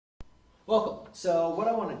Welcome. So what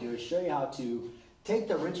I want to do is show you how to take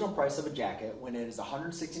the original price of a jacket when it is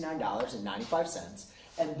 $169.95,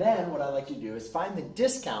 and then what I like to do is find the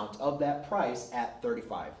discount of that price at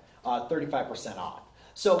 35% off.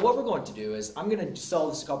 So what we're going to do is I'm going to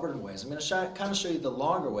solve this a couple different ways. I'm going to kind of show you the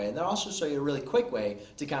longer way, and then I'll also show you a really quick way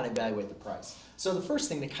to kind of evaluate the price. So the first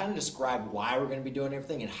thing, to kind of describe why we're going to be doing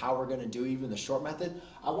everything and how we're going to do even the short method,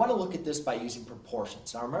 I want to look at this by using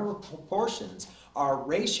proportions. Now remember, proportions are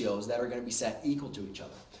ratios that are going to be set equal to each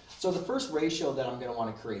other. So the first ratio that I'm going to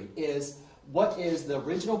want to create is what is the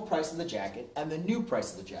original price of the jacket and the new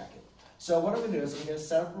price of the jacket. So what I'm going to do is I'm going to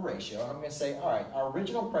set up a ratio, and I'm going to say, all right, our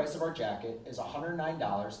original price of our jacket is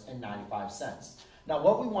 $109.95. Now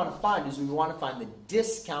what we want to find is we want to find the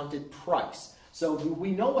discounted price. So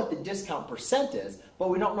we know what the discount percent is, but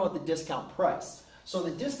we don't know what the discount price. So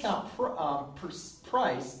the discount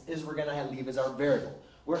price is we're going to leave as our variable,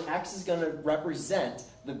 where X is going to represent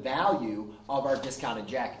the value of our discounted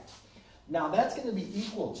jacket. Now that's going to be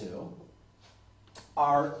equal to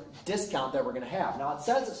our discount that we're going to have. Now it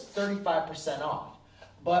says it's 35% off,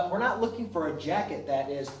 but we're not looking for a jacket that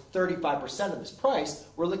is 35% of this price.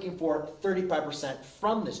 We're looking for 35%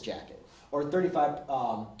 from this jacket, or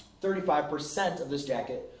 35% of this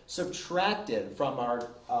jacket subtracted from our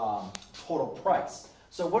total price.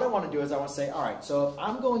 So what I want to do is I want to say, all right, so if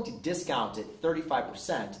I'm going to discount it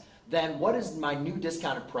 35%, then what is my new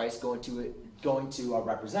discounted price going to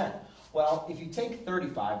represent? Well, if you take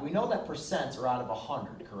 35, we know that percents are out of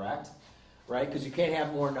 100, correct? Right? Because you can't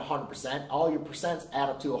have more than 100%. All your percents add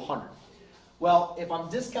up to 100. Well, if I'm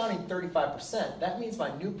discounting 35%, that means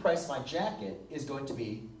my new price of my jacket is going to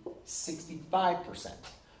be 65%.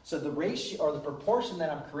 So the ratio, or the proportion that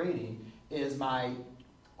I'm creating, is my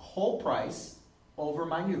whole price over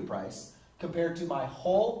my new price compared to my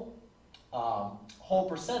whole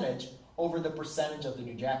percentage over the percentage of the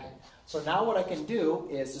new jacket. So now what I can do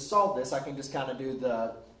is, to solve this, I can just kind of do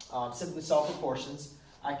the simply solve proportions.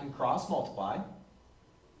 I can cross multiply,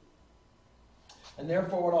 and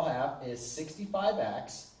therefore what I'll have is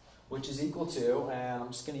 65x, which is equal to, and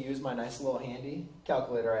I'm just going to use my nice little handy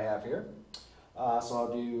calculator I have here. So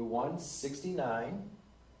I'll do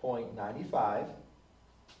 169.95.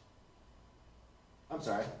 I'm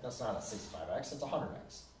sorry, that's not a 65x, it's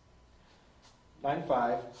 100x.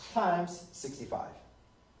 95 times 65.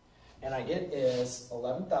 And I get is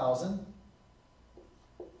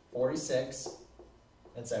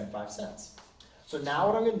 11,046.75 cents. So now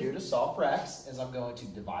what I'm going to do to solve for x is I'm going to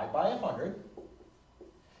divide by 100.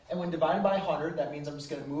 And when dividing by 100, that means I'm just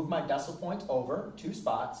going to move my decimal point over 2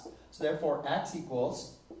 spots. So therefore, x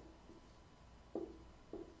equals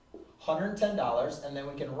 $110, and then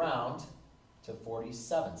we can round to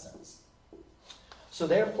 47 cents. So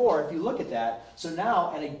therefore, if you look at that, so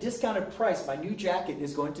now at a discounted price, my new jacket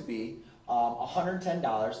is going to be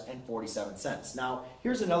 $110.47. Now,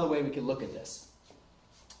 here's another way we can look at this.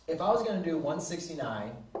 If I was going to do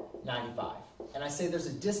 $169.95, and I say there's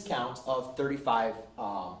a discount of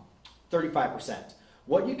 35%,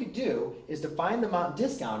 what you could do is, to find the amount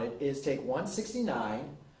discounted, is take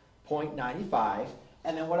 169.95,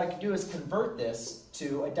 and then what I can do is convert this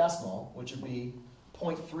to a decimal, which would be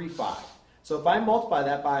 0.35. So if I multiply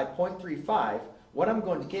that by 0.35, what I'm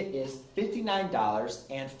going to get is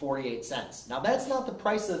 $59.48. Now that's not the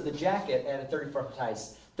price of the jacket at a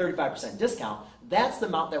 35% discount. That's the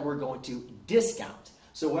amount that we're going to discount.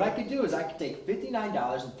 So what I could do is I could take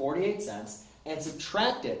 $59.48 and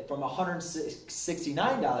subtract it from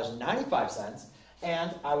 $169.95,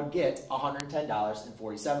 and I would get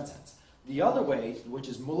 $110.47. The other way, which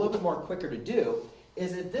is a little bit more quicker to do,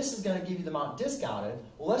 is that this is going to give you the amount discounted.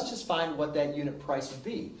 Well, let's just find what that unit price would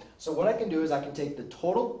be. So what I can do is I can take the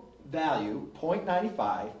total value,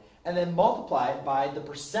 0.95, and then multiply it by the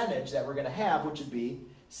percentage that we're going to have, which would be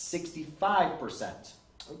 65%.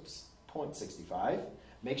 Oops, 0.65.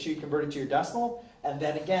 Make sure you convert it to your decimal, and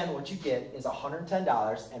then again, what you get is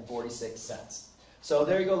 $110.46. So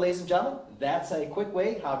there you go, ladies and gentlemen. That's a quick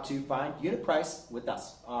way how to find unit price with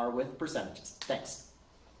us, or with percentages. Thanks.